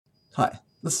Hi,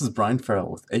 this is Brian Farrell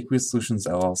with Aqueous Solutions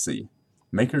LLC,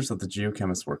 makers of the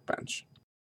Geochemist Workbench.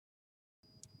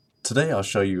 Today I'll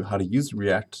show you how to use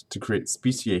React to create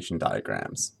speciation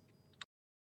diagrams.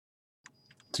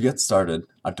 To get started,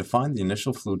 I've defined the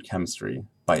initial fluid chemistry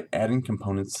by adding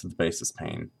components to the basis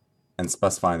pane and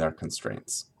specifying their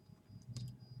constraints.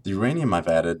 The uranium I've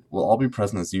added will all be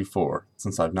present as U4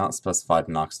 since I've not specified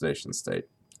an oxidation state.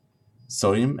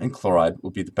 Sodium and chloride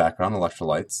will be the background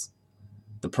electrolytes.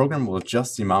 The program will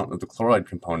adjust the amount of the chloride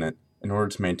component in order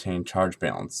to maintain charge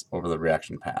balance over the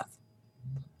reaction path.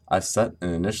 I've set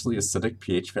an initially acidic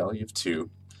pH value of 2,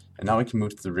 and now we can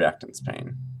move to the reactants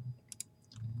pane.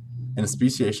 In a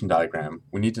speciation diagram,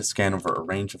 we need to scan over a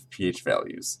range of pH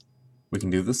values. We can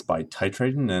do this by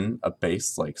titrating in a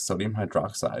base like sodium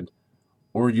hydroxide,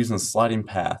 or using a sliding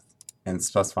path and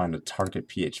specifying a target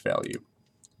pH value.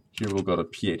 Here we'll go to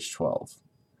pH 12.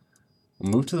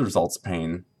 We'll move to the results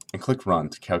pane and click Run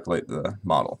to calculate the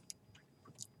model.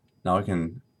 Now I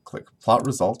can click Plot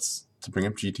Results to bring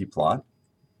up ggplot,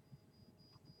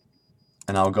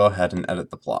 and I'll go ahead and edit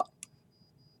the plot.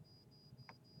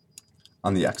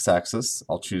 On the x-axis,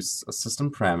 I'll choose a system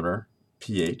parameter,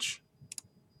 pH,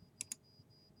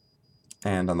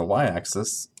 and on the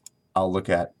y-axis, I'll look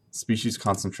at species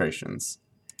concentrations.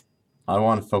 I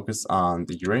want to focus on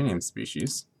the uranium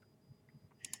species.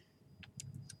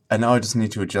 And now I just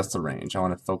need to adjust the range. I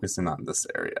want to focus in on this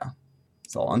area.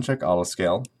 So I'll uncheck auto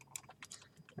scale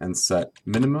and set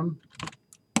minimum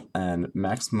and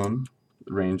maximum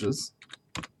ranges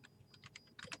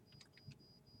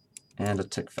and a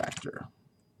tick factor.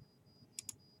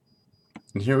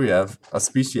 And here we have a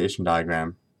speciation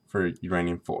diagram for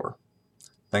uranium-4.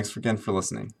 Thanks again for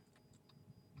listening.